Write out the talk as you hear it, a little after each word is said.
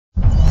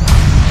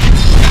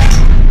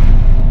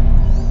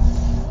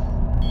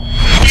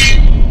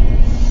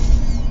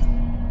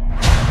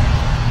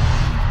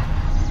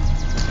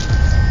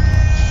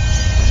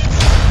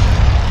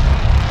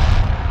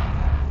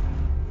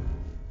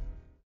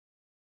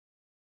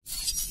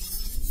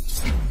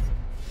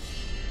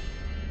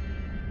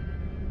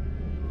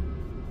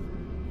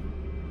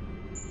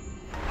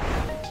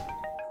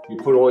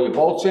put all your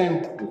bolts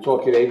in, we're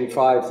talking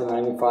 85 to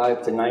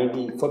 95 to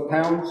 90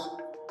 foot-pounds,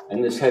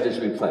 and this head is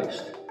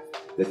replaced.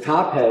 The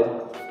top head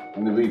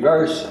and the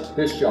reverse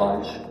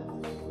discharge,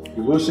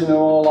 you loosen it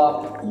all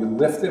up, you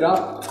lift it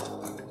up.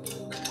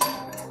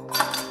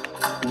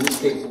 In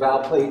this case, the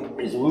valve plate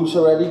is loose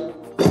already.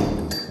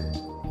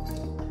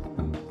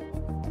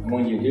 And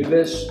when you do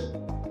this,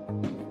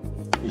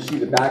 you see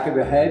the back of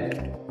the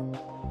head.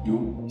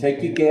 You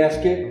take your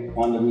gasket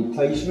on the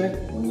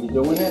replacement when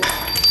you're doing it.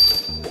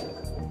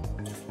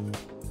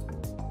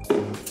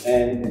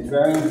 And it's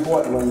very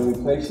important when you're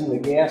replacing the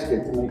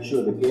gasket to make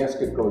sure the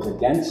gasket goes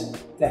against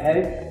the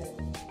head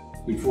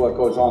before it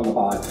goes on the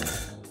body.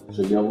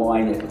 So you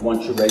align it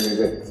once you're ready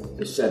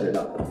to set it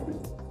up.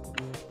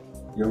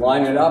 You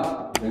line it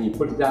up, then you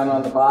put it down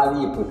on the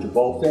body, you put your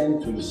bolt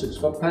in, 2 to 6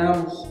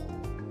 foot-pounds,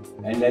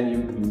 and then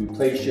you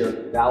replace your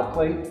valve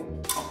plate.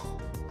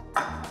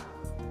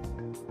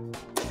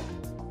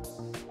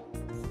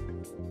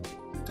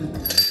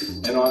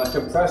 And on a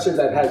compressor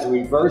that has a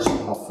reverse,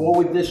 a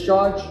forward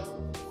discharge,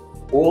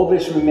 all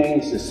this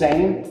remains the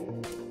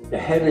same. The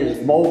head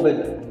is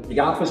molded the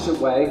opposite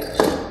way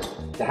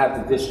to have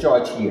the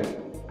discharge here.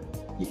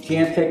 You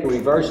can't take a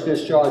reverse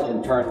discharge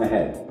and turn the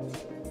head.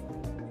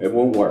 It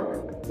won't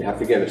work. You have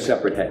to get a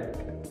separate head.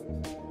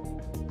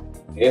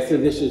 After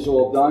this is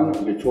all done,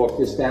 you torque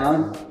this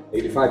down,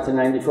 85 to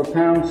 90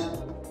 foot-pounds,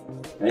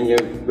 and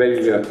you're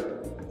ready to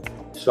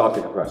start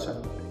the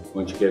compressor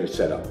once you get it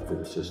set up for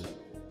the system.